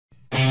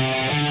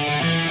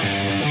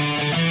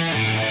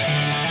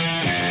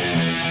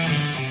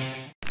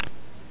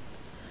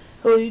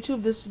Hello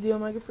YouTube, this is the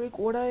Omega Freak.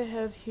 What I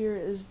have here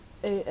is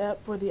a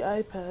app for the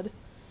iPad,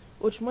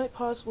 which might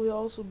possibly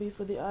also be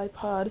for the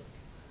iPod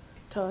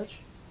Touch.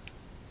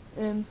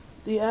 And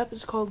the app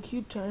is called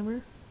Cube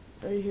Timer.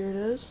 Right here it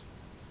is.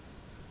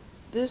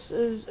 This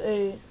is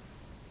a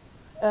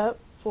app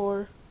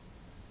for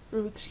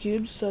Rubik's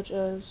Cubes, such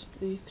as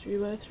the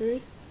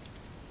 3x3,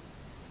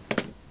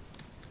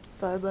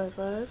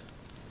 5x5,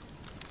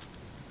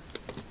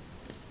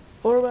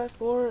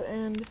 4x4,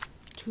 and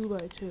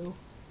 2x2.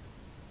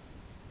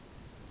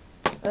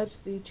 That's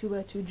the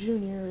 2x2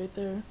 Junior right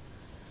there.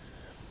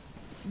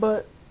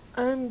 But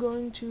I'm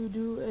going to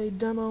do a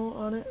demo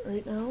on it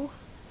right now.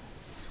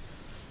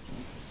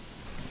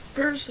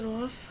 First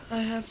off, I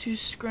have to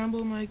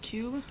scramble my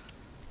cube.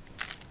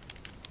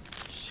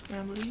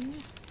 Scrambling.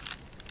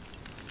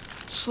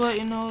 Just to let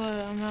you know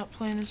that I'm not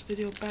playing this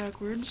video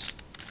backwards.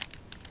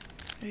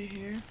 Right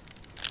here.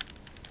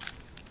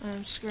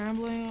 I'm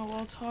scrambling it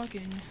while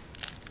talking.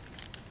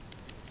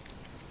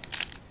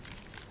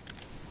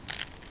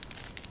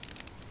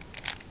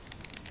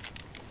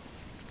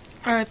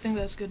 Alright, I think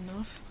that's good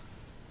enough.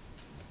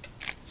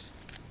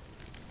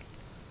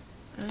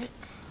 Alright.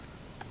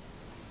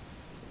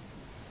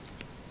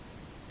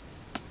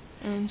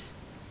 And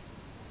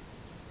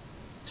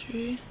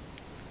 3,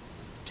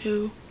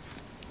 2,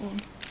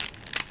 1.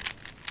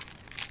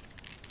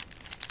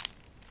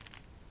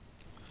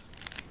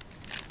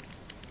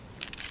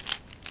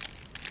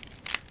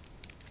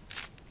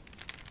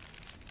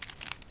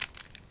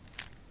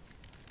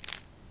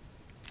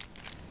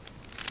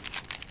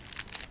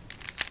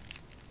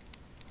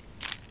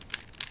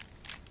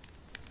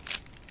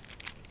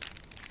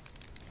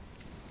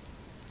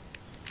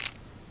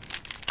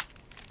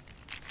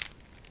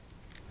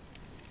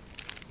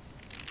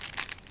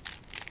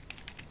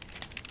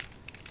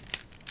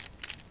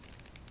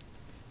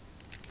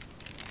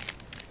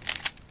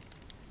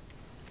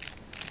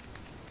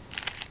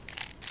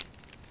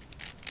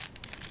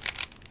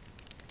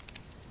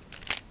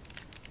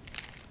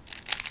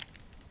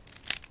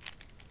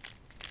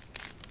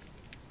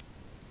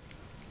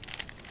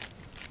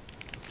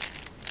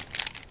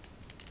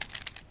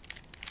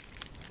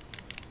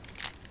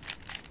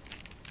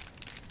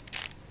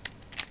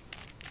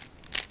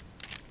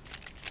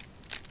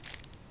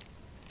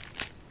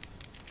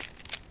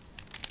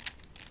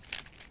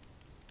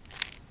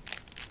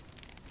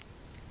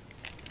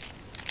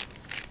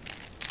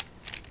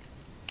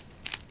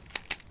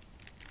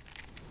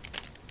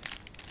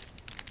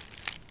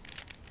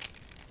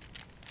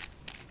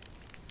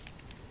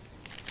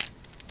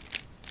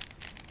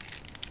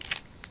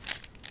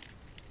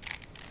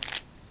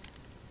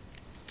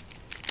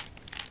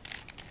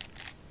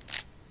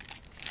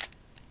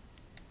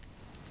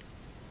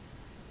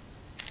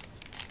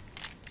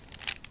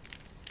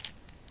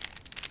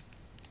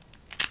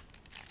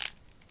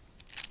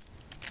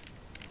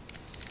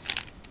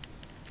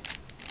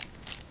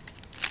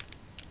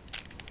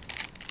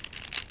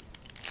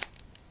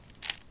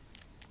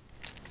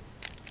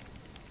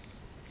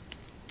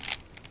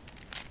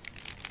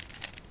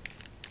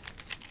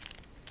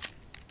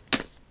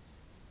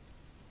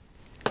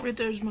 Right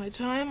there's my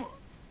time.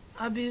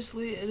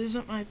 Obviously it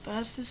isn't my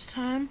fastest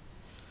time,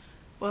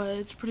 but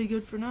it's pretty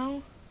good for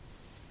now.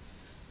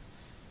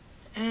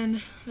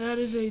 And that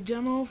is a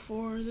demo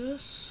for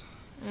this.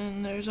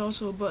 And there's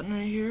also a button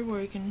right here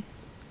where you can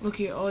look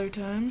at all your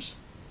times.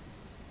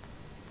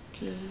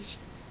 Which is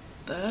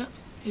that.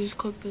 You just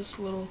click this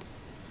little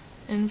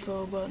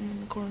info button in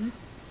the corner.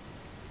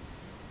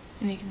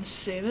 And you can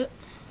save it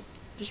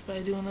just by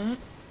doing that.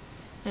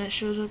 And it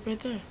shows up right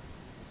there.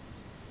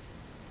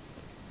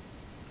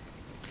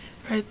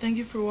 Alright, thank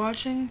you for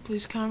watching.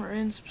 Please comment,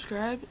 rate, and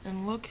subscribe,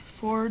 and look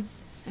forward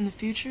in the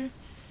future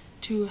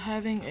to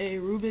having a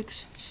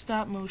Rubik's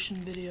stop motion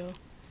video.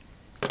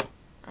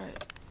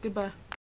 Alright, goodbye.